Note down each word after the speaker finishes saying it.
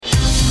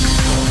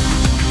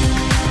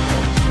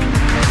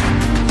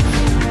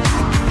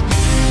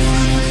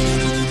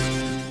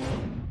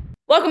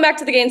Welcome back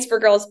to the Gains for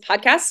Girls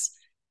podcast.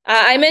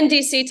 I'm in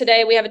DC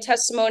today. We have a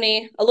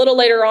testimony a little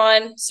later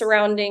on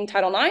surrounding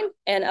Title IX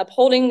and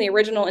upholding the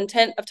original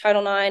intent of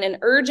Title IX and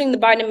urging the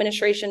Biden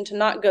administration to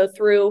not go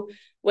through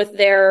with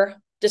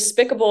their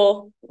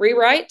despicable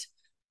rewrite,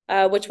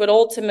 which would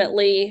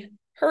ultimately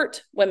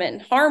hurt women,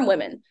 harm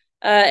women,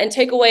 and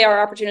take away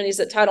our opportunities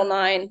that Title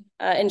IX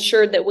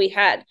ensured that we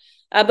had.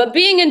 But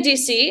being in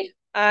DC,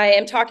 I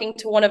am talking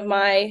to one of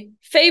my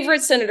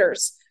favorite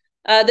senators.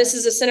 This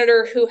is a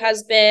senator who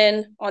has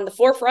been on the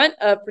forefront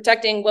of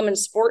protecting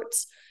women's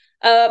sports,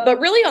 but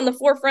really on the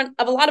forefront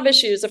of a lot of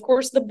issues. Of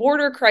course, the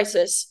border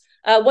crisis,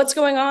 what's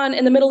going on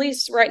in the Middle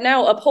East right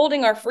now,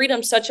 upholding our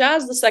freedoms, such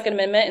as the Second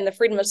Amendment and the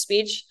freedom of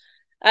speech.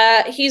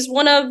 He's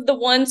one of the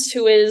ones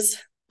who is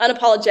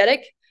unapologetic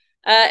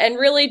and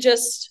really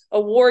just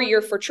a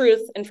warrior for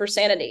truth and for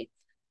sanity.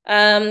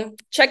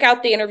 Check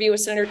out the interview with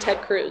Senator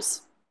Ted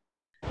Cruz.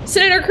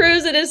 Senator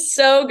Cruz, it is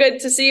so good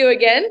to see you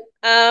again.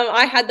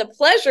 I had the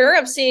pleasure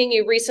of seeing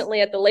you recently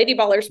at the Lady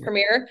Ballers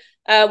premiere,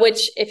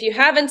 which if you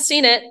haven't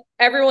seen it,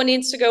 everyone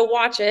needs to go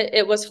watch it.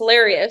 It was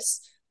hilarious.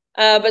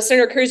 But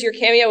Senator Cruz, your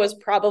cameo was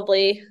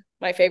probably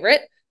my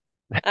favorite.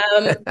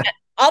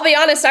 I'll be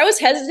honest, I was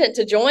hesitant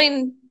to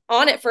join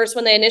on it first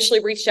when they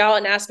initially reached out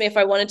and asked me if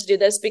I wanted to do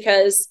this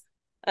because,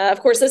 of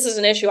course, this is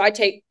an issue I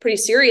take pretty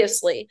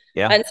seriously.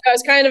 Yeah. And so I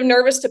was kind of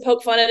nervous to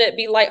poke fun at it,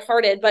 be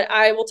lighthearted. But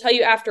I will tell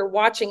you, after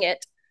watching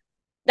it,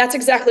 that's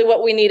exactly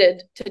what we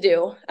needed to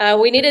do.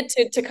 We needed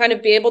to kind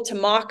of be able to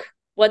mock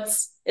what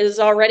is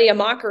already a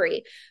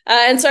mockery.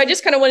 And so I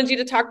just kind of wanted you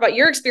to talk about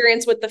your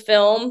experience with the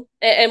film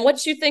and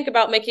what you think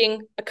about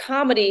making a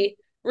comedy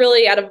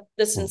really out of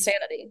this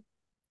insanity.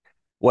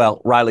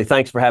 Well, Riley,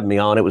 thanks for having me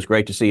on. It was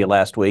great to see you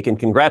last week, and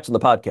congrats on the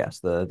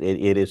podcast.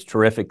 It is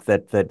terrific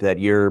that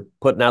you're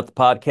putting out the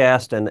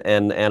podcast,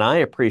 and I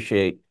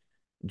appreciate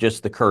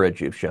just the courage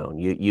you've shown.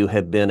 You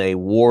have been a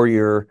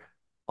warrior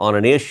on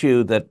an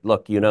issue that,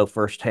 look,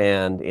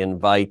 firsthand,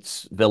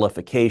 invites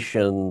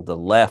vilification. The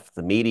left,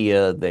 the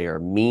media, they are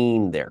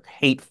mean, they're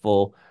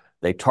hateful,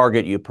 they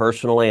target you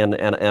personally, and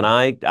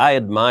I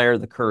admire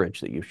the courage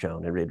that you've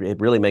shown.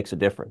 It really makes a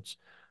difference.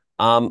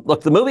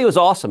 Look, the movie was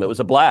awesome. It was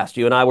a blast.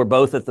 You and I were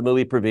both at the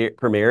movie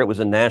premiere. It was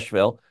in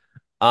Nashville.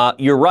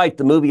 You're right.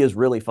 The movie is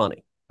really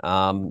funny.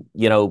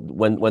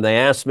 When they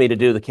asked me to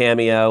do the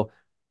cameo,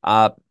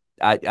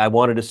 I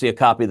wanted to see a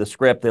copy of the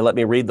script. They let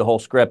me read the whole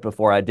script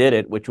before I did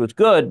it, which was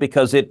good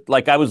because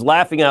I was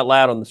laughing out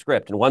loud on the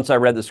script. And once I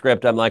read the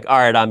script, I'm like, all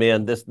right, I'm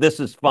in. This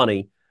is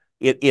funny.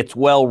 It's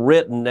well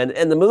written.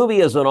 And the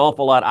movie is an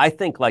awful lot, I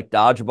think, like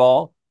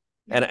Dodgeball.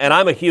 And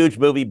I'm a huge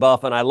movie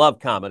buff and I love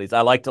comedies.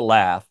 I like to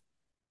laugh.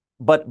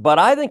 But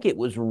I think it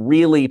was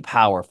really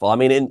powerful. I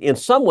mean, in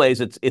some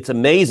ways, it's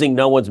amazing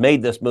no one's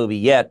made this movie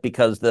yet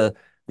because the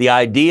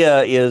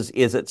idea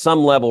is at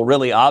some level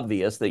really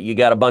obvious that you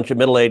got a bunch of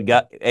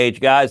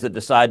middle-aged guys that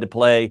decide to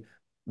play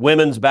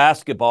women's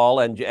basketball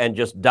and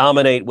just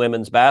dominate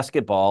women's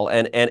basketball.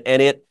 And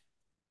it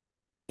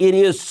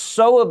is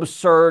so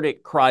absurd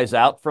it cries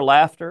out for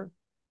laughter.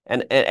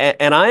 And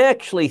I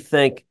actually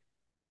think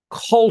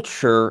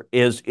culture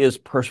is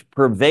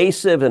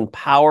pervasive and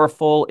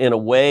powerful in a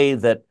way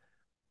that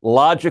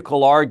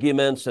logical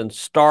arguments and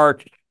star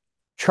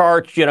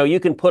charts, you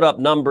can put up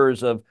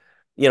numbers of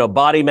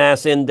body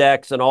mass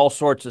index and all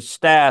sorts of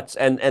stats.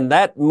 And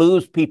that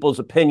moves people's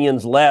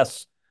opinions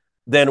less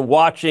than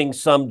watching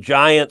some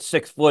giant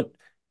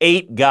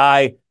 6'8"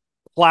 guy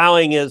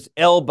plowing his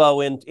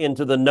elbow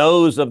into the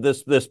nose of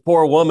this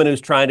poor woman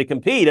who's trying to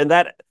compete. And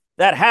that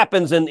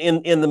happens in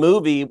the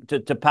movie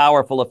to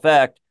powerful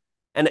effect.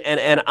 And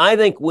I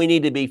think we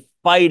need to be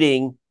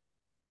fighting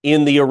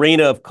in the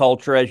arena of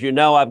culture. As you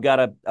know, I've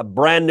got a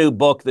brand new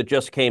book that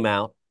just came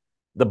out.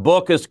 The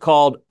book is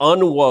called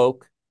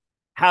Unwoke: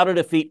 How to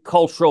Defeat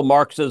Cultural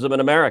Marxism in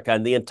America.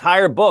 And the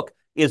entire book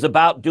is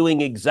about doing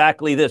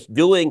exactly this,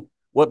 doing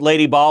what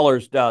Lady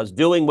Ballers does,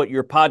 doing what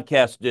your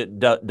podcast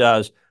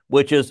does,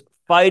 which is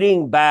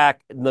fighting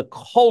back the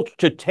culture,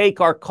 to take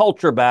our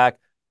culture back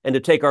and to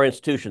take our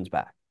institutions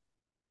back.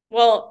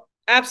 Well,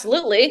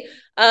 absolutely.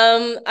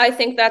 I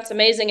think that's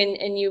amazing.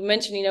 And you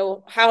mentioned,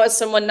 how has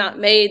someone not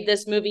made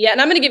this movie yet?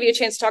 And I'm going to give you a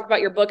chance to talk about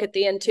your book at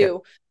the end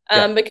too,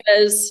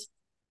 because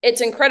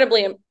it's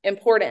incredibly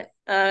important.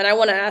 And I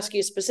want to ask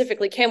you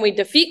specifically, can we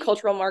defeat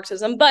cultural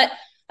Marxism? But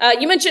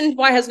you mentioned,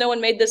 why has no one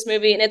made this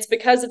movie? And it's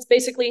because it's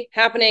basically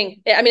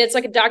happening. I mean, it's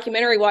like a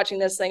documentary watching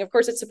this thing. Of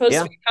course, it's supposed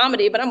to be a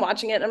comedy, but I'm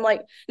watching it and I'm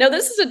like, no,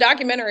 this is a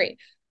documentary.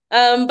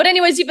 But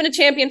anyways, you've been a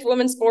champion for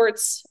women's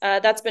sports.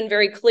 That's been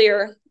very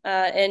clear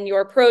in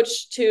your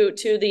approach to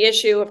the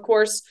issue. Of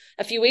course,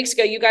 a few weeks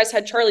ago, you guys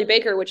had Charlie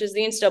Baker, which is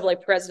the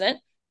NCAA president,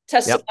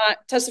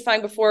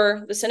 testifying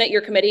before the Senate,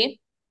 your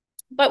committee.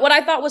 But what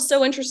I thought was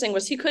so interesting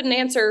was he couldn't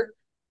answer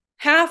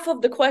half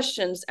of the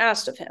questions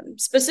asked of him,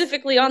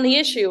 specifically on the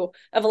issue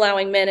of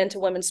allowing men into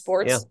women's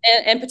sports,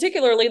 and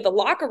particularly the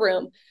locker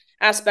room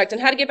aspect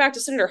and how to get back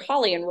to Senator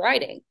Hawley in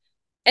writing.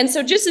 And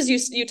so just as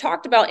you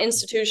talked about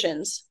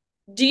institutions,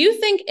 do you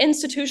think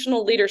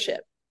institutional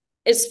leadership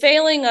is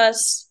failing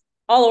us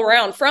all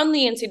around, from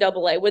the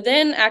NCAA,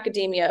 within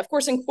academia, of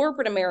course, in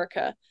corporate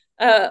America.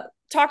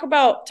 Talk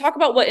about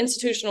what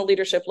institutional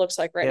leadership looks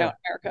like right now in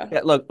America.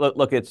 Yeah,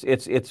 look,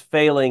 it's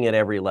failing at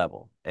every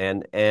level.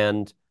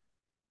 And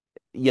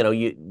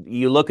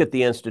you look at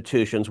the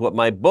institutions. What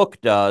my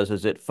book does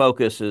is it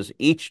focuses,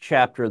 each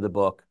chapter of the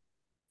book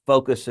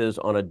focuses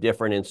on a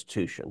different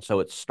institution. So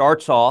it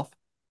starts off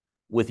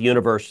with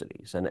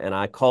universities, and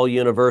I call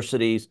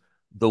universities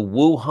the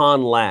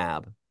Wuhan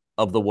lab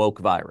of the woke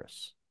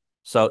virus.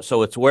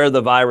 So it's where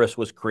the virus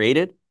was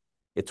created,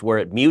 it's where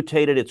it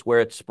mutated, it's where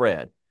it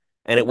spread.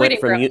 And it went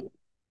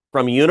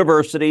from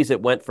universities,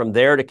 it went from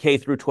there to K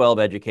through 12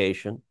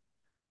 education,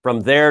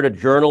 from there to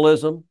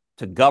journalism,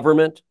 to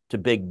government, to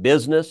big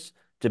business,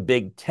 to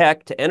big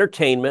tech, to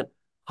entertainment,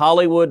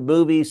 Hollywood,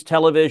 movies,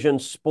 television,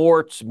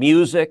 sports,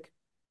 music,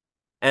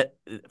 and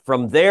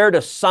from there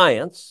to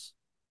science.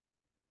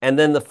 And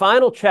then the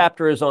final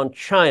chapter is on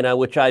China,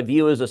 which I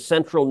view as a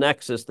central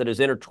nexus that is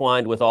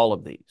intertwined with all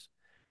of these.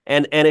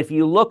 And if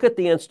you look at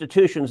the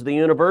institutions, the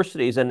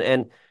universities,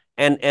 and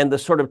the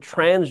sort of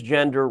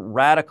transgender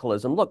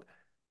radicalism, look,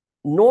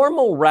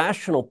 normal,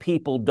 rational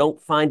people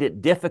don't find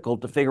it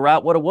difficult to figure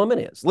out what a woman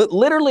is.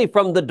 Literally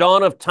from the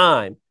dawn of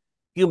time,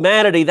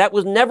 humanity, that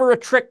was never a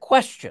trick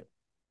question.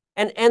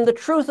 And the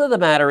truth of the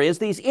matter is,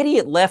 these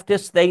idiot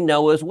leftists, they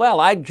know as well.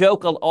 I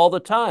joke all the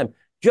time.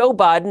 Joe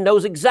Biden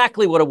knows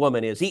exactly what a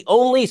woman is. He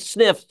only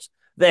sniffs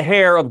the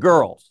hair of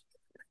girls.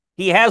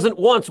 He hasn't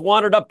once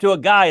wandered up to a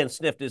guy and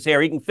sniffed his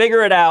hair. He can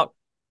figure it out.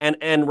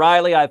 And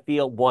Riley, I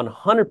feel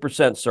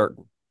 100%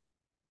 certain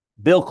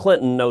Bill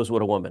Clinton knows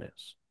what a woman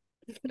is.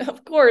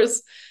 Of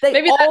course.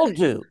 They all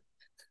do.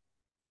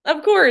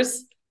 Of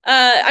course.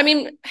 I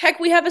mean,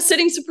 heck, we have a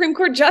sitting Supreme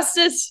Court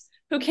justice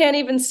who can't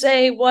even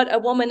say what a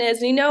woman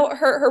is. And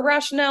her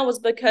rationale was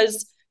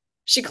because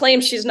she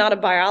claims she's not a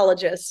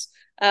biologist.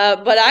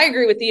 But I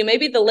agree with you.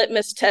 Maybe the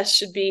litmus test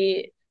should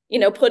be,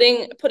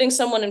 putting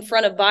someone in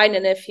front of Biden,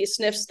 and if he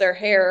sniffs their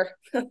hair,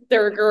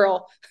 they're a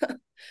girl.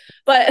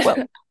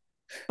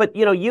 But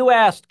you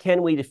asked,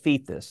 can we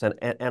defeat this?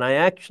 And I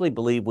actually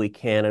believe we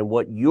can. And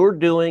what you're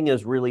doing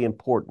is really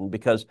important,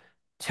 because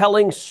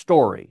telling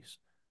stories.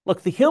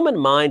 Look, the human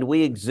mind,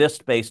 we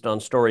exist based on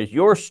stories.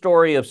 Your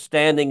story of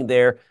standing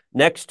there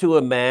next to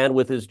a man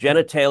with his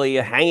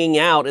genitalia hanging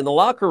out in the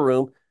locker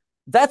room,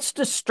 that's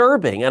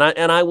disturbing.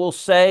 And I will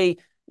say,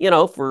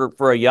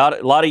 for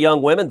a lot of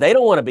young women, they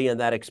don't want to be in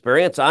that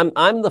experience.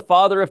 I'm the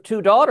father of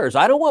 2 daughters.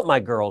 I don't want my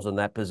girls in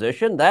that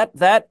position.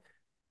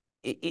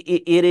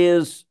 It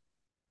is,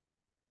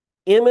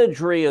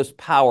 imagery is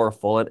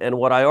powerful. And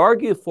what I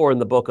argue for in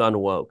the book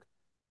Unwoke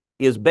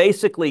is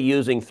basically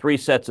using 3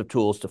 sets of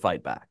tools to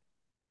fight back.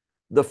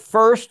 The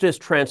first is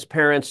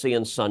transparency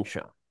and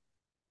sunshine.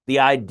 The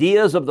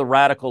ideas of the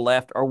radical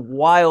left are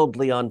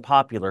wildly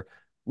unpopular.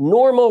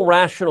 Normal,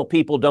 rational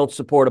people don't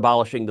support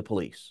abolishing the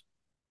police.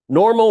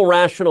 Normal,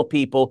 rational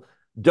people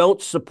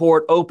don't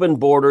support open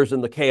borders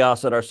and the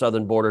chaos at our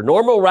southern border.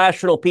 Normal,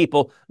 rational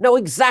people know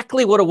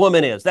exactly what a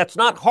woman is. That's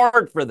not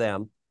hard for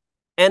them.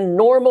 And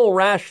normal,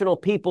 rational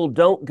people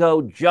don't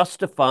go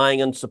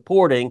justifying and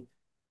supporting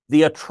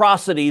the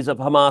atrocities of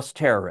Hamas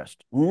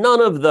terrorists.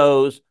 None of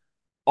those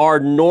are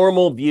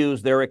normal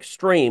views. They're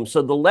extreme.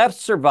 So the left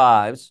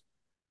survives,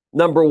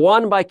 number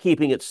one, by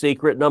keeping it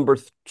secret. Number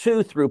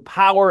two, through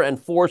power and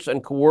force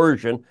and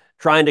coercion,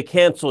 trying to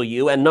cancel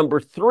you. And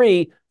number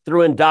three,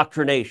 through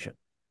indoctrination.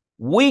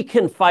 We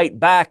can fight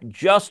back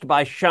just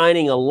by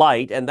shining a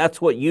light, and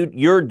that's what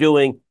you're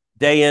doing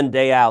day in,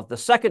 day out. The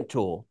second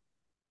tool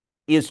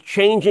is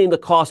changing the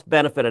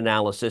cost-benefit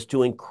analysis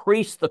to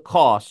increase the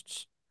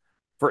costs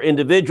for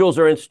individuals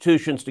or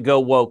institutions to go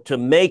woke, to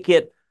make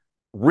it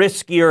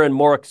riskier and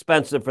more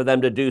expensive for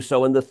them to do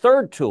so. And the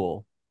third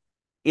tool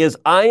is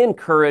I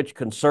encourage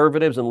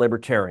conservatives and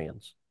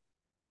libertarians,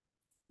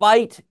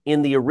 fight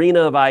in the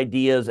arena of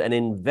ideas and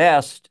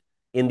invest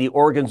in the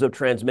organs of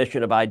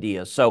transmission of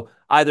ideas. So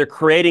either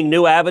creating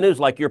new avenues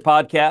like your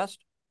podcast,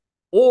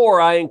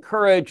 or I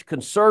encourage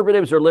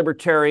conservatives or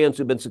libertarians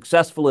who've been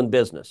successful in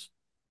business,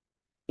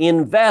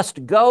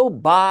 invest, go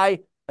buy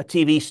a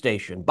TV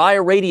station, buy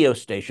a radio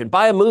station,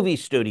 buy a movie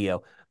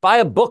studio, buy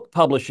a book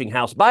publishing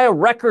house, buy a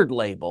record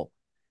label.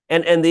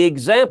 And the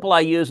example I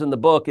use in the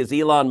book is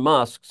Elon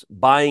Musk's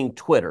buying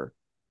Twitter,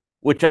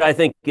 which I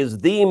think is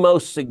the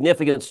most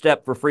significant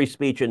step for free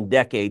speech in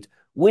decades.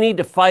 We need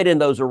to fight in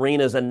those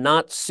arenas and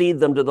not cede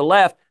them to the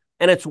left.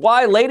 And it's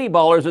why Lady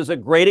Ballers is a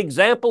great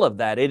example of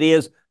that. It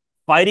is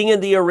fighting in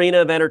the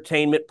arena of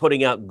entertainment,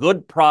 putting out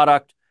good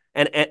product,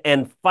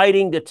 and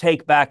fighting to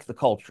take back the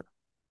culture.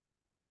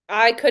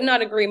 I could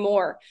not agree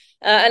more.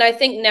 And I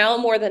think now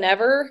more than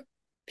ever,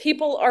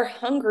 people are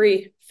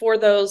hungry for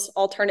those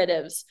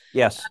alternatives.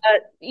 Yes.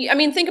 I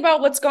mean, think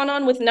about what's gone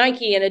on with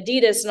Nike and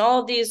Adidas and all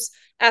of these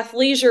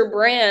athleisure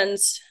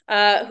brands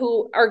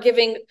who are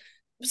giving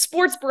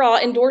sports bra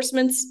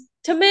endorsements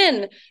to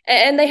men,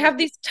 and they have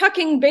these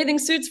tucking bathing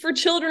suits for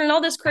children and all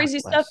this crazy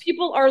stuff.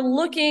 People are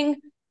looking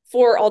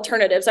for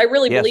alternatives. I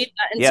really believe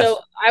that. And so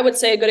I would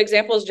say a good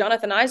example is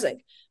Jonathan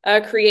Isaac,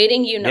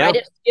 creating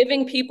United,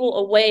 giving people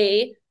a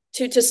way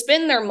to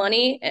spend their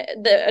money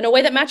in a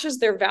way that matches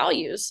their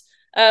values,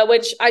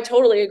 which I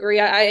totally agree.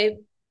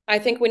 I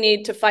think we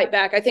need to fight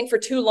back. I think for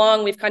too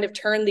long we've kind of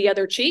turned the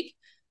other cheek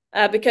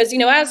because,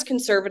 as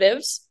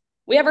conservatives,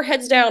 we have our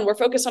heads down. We're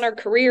focused on our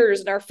careers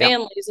and our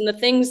families and the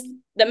things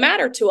that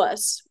matter to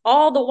us.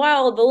 All the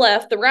while the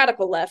left, the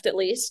radical left at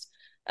least,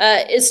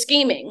 is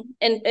scheming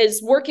and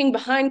is working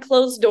behind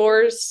closed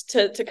doors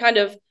to kind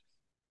of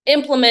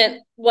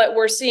implement what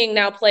we're seeing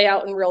now play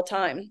out in real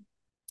time.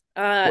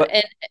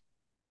 And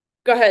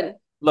go ahead.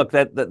 Look,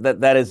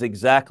 that is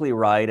exactly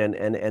right.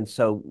 And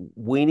so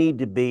we need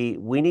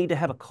to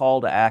have a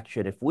call to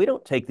action. If we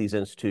don't take these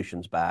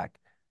institutions back,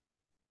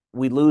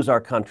 we lose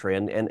our country.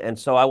 And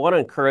so I want to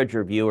encourage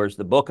your viewers,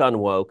 the book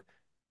Unwoke,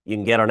 you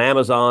can get on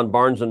Amazon,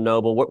 Barnes and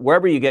Noble,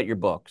 wherever you get your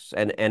books.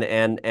 And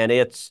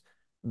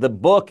the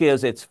book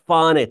it's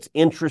fun, it's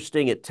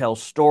interesting, it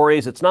tells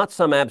stories. It's not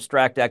some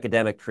abstract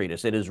academic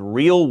treatise. It is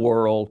real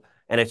world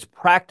and it's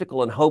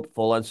practical and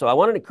hopeful. And so I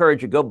want to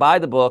encourage you, go buy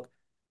the book.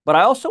 But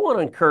I also want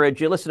to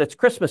encourage you, listen, it's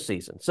Christmas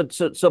season.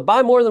 So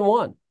buy more than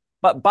one.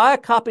 But buy a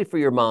copy for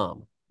your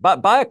mom.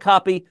 Buy a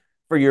copy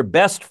for your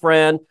best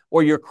friend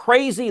or your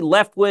crazy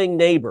left-wing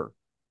neighbor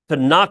to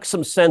knock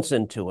some sense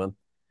into him.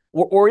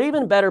 Or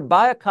even better,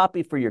 buy a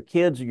copy for your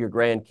kids or your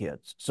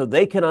grandkids so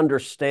they can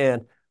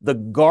understand the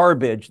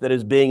garbage that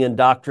is being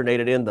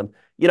indoctrinated in them.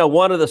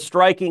 One of the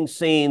striking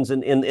scenes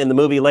in the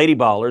movie Lady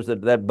Ballers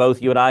that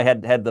both you and I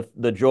had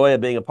the joy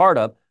of being a part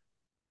of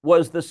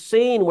was the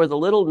scene where the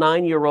little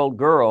 9-year-old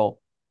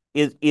girl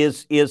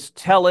is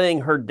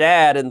telling her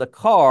dad in the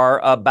car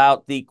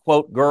about the,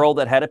 quote, girl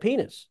that had a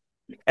penis.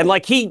 And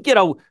like he,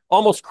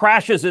 almost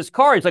crashes his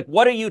car. He's like,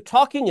 what are you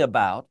talking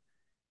about?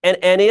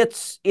 And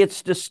it's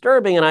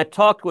disturbing. And I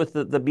talked with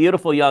the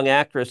beautiful young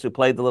actress who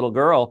played the little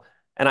girl.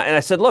 And I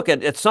said, look,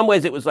 at some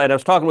ways it was like, I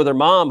was talking with her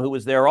mom who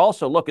was there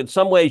also. Look, in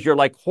some ways you're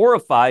like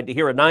horrified to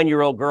hear a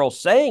 9-year-old girl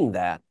saying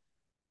that.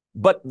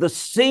 But the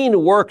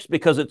scene works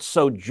because it's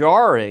so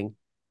jarring.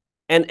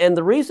 And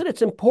the reason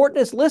it's important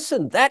is,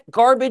 listen, that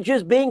garbage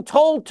is being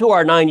told to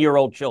our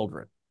 9-year-old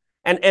children.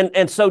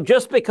 And so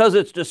just because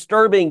it's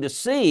disturbing to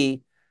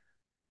see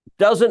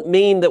doesn't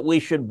mean that we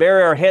should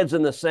bury our heads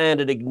in the sand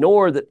and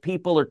ignore that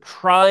people are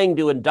trying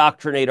to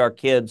indoctrinate our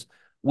kids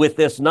with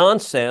this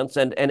nonsense,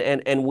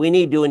 and we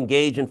need to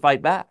engage and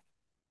fight back.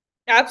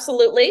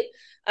 Absolutely.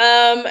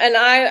 And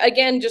I,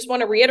 again, just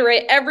want to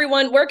reiterate,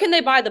 everyone, where can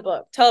they buy the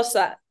book? Tell us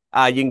that.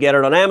 You can get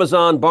it on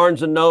Amazon,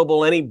 Barnes and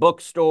Noble, any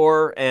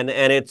bookstore, and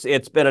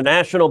it's been a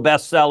national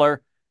bestseller.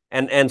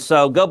 And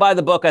so go buy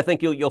the book. I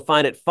think you'll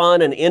find it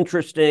fun and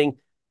interesting.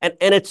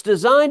 And it's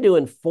designed to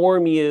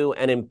inform you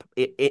and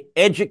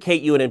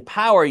educate you and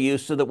empower you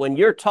so that when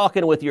you're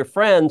talking with your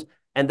friends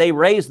and they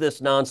raise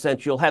this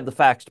nonsense, you'll have the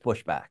facts to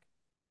push back.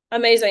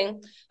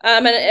 Amazing.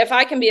 And if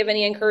I can be of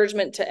any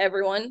encouragement to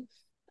everyone,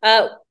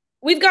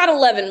 we've got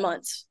 11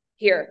 months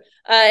here.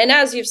 And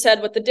as you've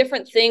said, with the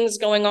different things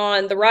going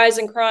on, the rise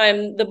in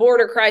crime, the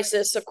border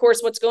crisis, of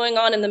course, what's going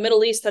on in the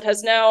Middle East that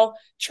has now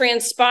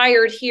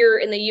transpired here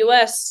in the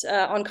U.S.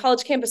 On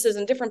college campuses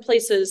and different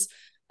places,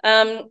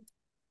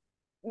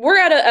 we're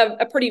at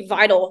a pretty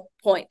vital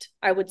point,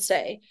 I would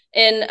say,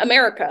 in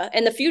America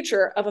and the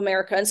future of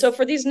America. And so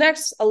for these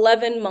next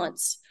 11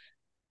 months,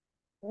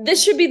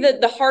 this should be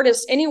the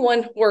hardest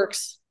anyone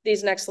works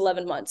these next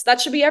 11 months.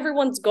 That should be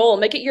everyone's goal.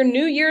 Make it your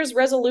New Year's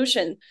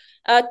resolution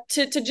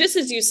to just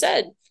as you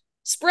said,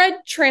 spread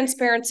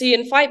transparency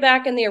and fight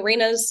back in the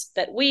arenas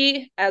that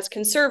we as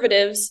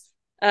conservatives,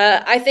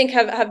 I think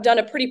have done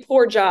a pretty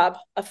poor job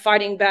of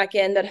fighting back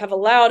in, that have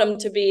allowed them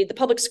to be the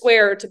public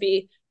square to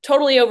be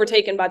totally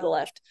overtaken by the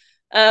left.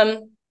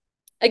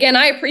 Again,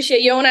 I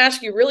appreciate you. I want to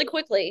ask you really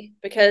quickly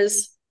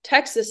because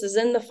Texas is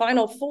in the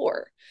Final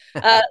Four.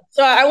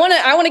 So I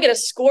want to get a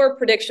score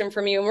prediction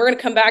from you, and we're going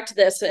to come back to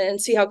this and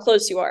see how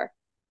close you are.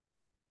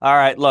 All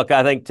right, look,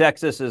 I think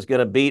Texas is going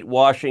to beat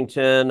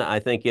Washington. I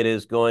think it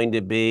is going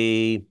to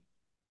be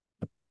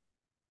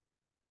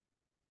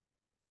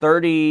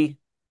 32-21.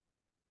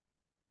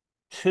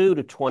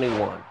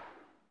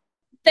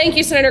 Thank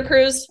you, Senator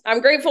Cruz. I'm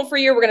grateful for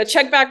you. We're going to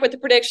check back with the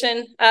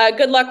prediction.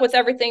 Good luck with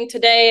everything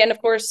today. And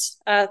of course,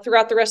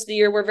 throughout the rest of the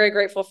year, we're very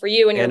grateful for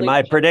you and your leadership.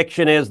 My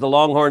prediction is the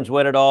Longhorns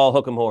win it all.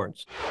 Hook 'em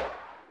horns.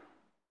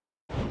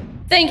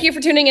 Thank you for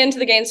tuning in to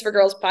the Gains for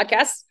Girls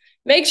podcast.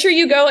 Make sure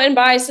you go and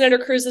buy Senator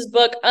Cruz's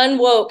book,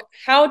 Unwoke,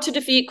 How to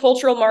Defeat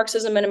Cultural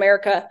Marxism in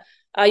America.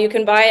 You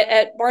can buy it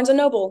at Barnes &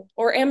 Noble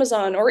or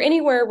Amazon or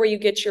anywhere where you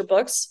get your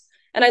books.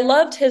 And I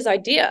loved his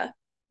idea.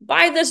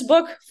 Buy this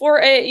book for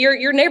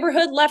your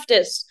neighborhood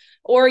leftist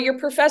or your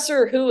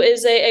professor who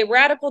is a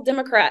radical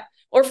Democrat,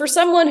 or for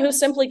someone who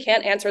simply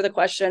can't answer the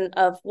question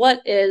of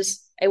what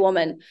is a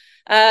woman.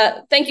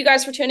 Thank you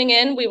guys for tuning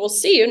in. We will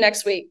see you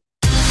next week.